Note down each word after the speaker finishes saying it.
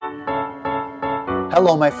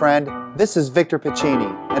Hello, my friend. This is Victor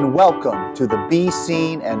Pacini, and welcome to the Be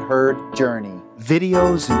Seen and Heard journey.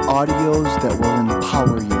 Videos and audios that will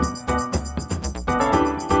empower you.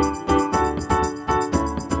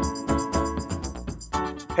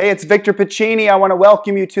 Hey, it's Victor Pacini. I want to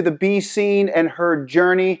welcome you to the Be Seen and Heard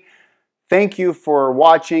journey. Thank you for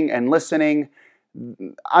watching and listening.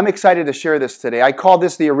 I'm excited to share this today. I call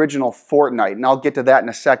this the original Fortnite, and I'll get to that in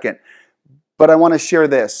a second. But I want to share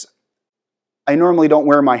this. I normally don't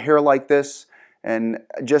wear my hair like this, and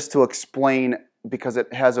just to explain, because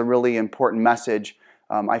it has a really important message,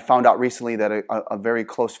 I found out recently that a very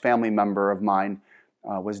close family member of mine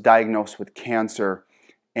was diagnosed with cancer,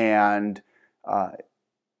 and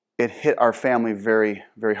it hit our family very,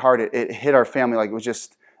 very hard. It hit our family like it was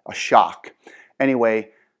just a shock.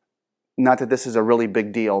 Anyway, not that this is a really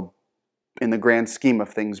big deal in the grand scheme of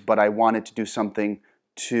things, but I wanted to do something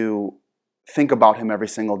to think about him every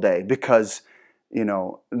single day, because you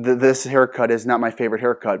know, this haircut is not my favorite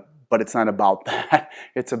haircut, but it's not about that.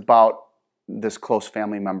 It's about this close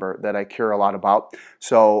family member that I care a lot about.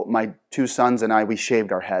 So my two sons and I, we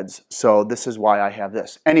shaved our heads. So this is why I have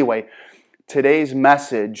this. Anyway, today's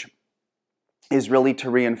message is really to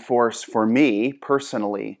reinforce for me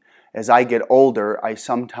personally, as I get older, I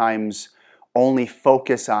sometimes only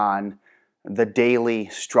focus on the daily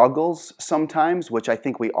struggles sometimes, which I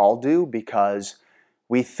think we all do, because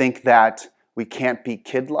we think that we can't be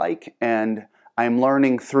kid-like, and I'm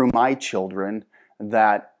learning through my children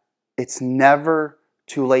that it's never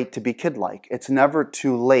too late to be kid-like. It's never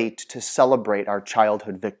too late to celebrate our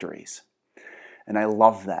childhood victories. And I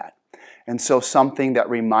love that. And so something that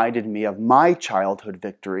reminded me of my childhood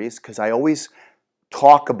victories, because I always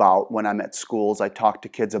talk about, when I'm at schools, I talk to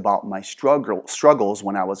kids about my struggles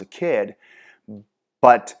when I was a kid,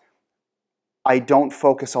 but I don't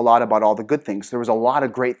focus a lot about all the good things. There was a lot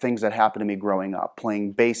of great things that happened to me growing up.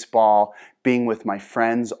 Playing baseball, being with my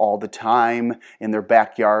friends all the time in their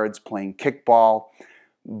backyards, playing kickball.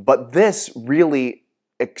 But this really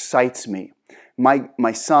excites me.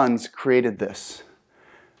 My sons created this.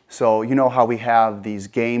 So you know how we have these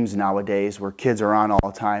games nowadays where kids are on all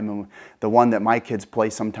the time, and the one that my kids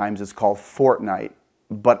play sometimes is called Fortnite.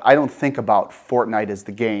 But I don't think about Fortnite as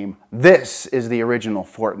the game. This is the original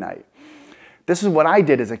Fortnite. This is what I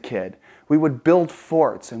did as a kid. We would build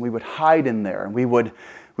forts, and we would hide in there, and we would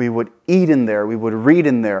eat in there, we would read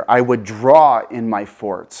in there. I would draw in my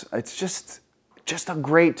forts. It's just a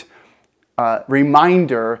great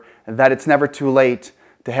reminder that it's never too late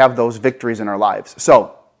to have those victories in our lives.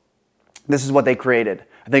 So this is what they created.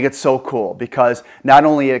 I think it's so cool, because not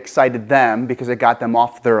only it excited them because it got them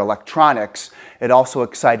off their electronics, it also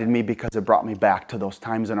excited me because it brought me back to those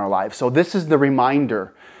times in our lives. So this is the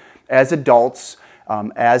reminder, as adults,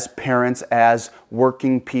 as parents, as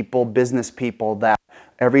working people, business people, that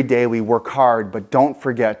every day we work hard, but don't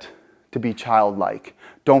forget to be childlike.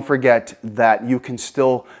 Don't forget that you can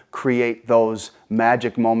still create those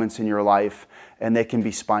magic moments in your life, and they can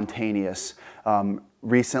be spontaneous.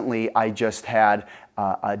 Recently, I just had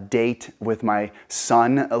a date with my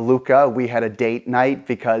son, Luca. We had a date night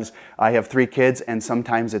because I have 3 kids, and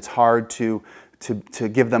sometimes it's hard to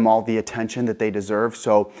give them all the attention that they deserve.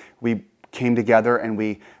 So we came together and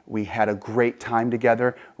we had a great time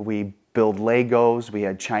together. We built Legos, we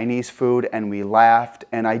had Chinese food, and we laughed,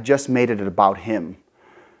 and I just made it about him.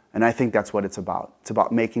 And I think that's what it's about. It's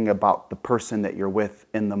about making about the person that you're with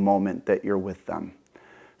in the moment that you're with them.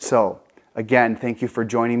 So again, thank you for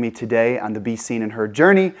joining me today on the Be Seen and Heard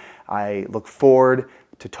journey. I look forward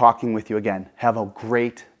to talking with you again. Have a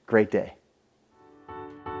great, great day.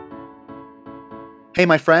 Hey,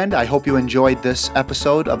 my friend, I hope you enjoyed this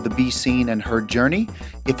episode of the Be Seen and Heard journey.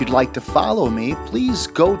 If you'd like to follow me, please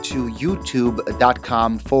go to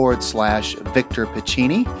youtube.com/Victor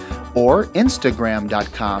Pacini or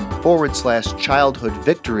instagram.com/childhood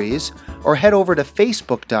victories, or head over to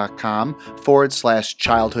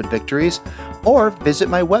facebook.com/childhood victories, or visit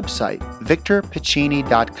my website,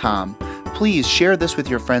 victorpacini.com. Please share this with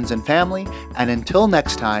your friends and family, and until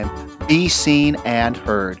next time, be seen and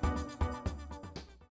heard.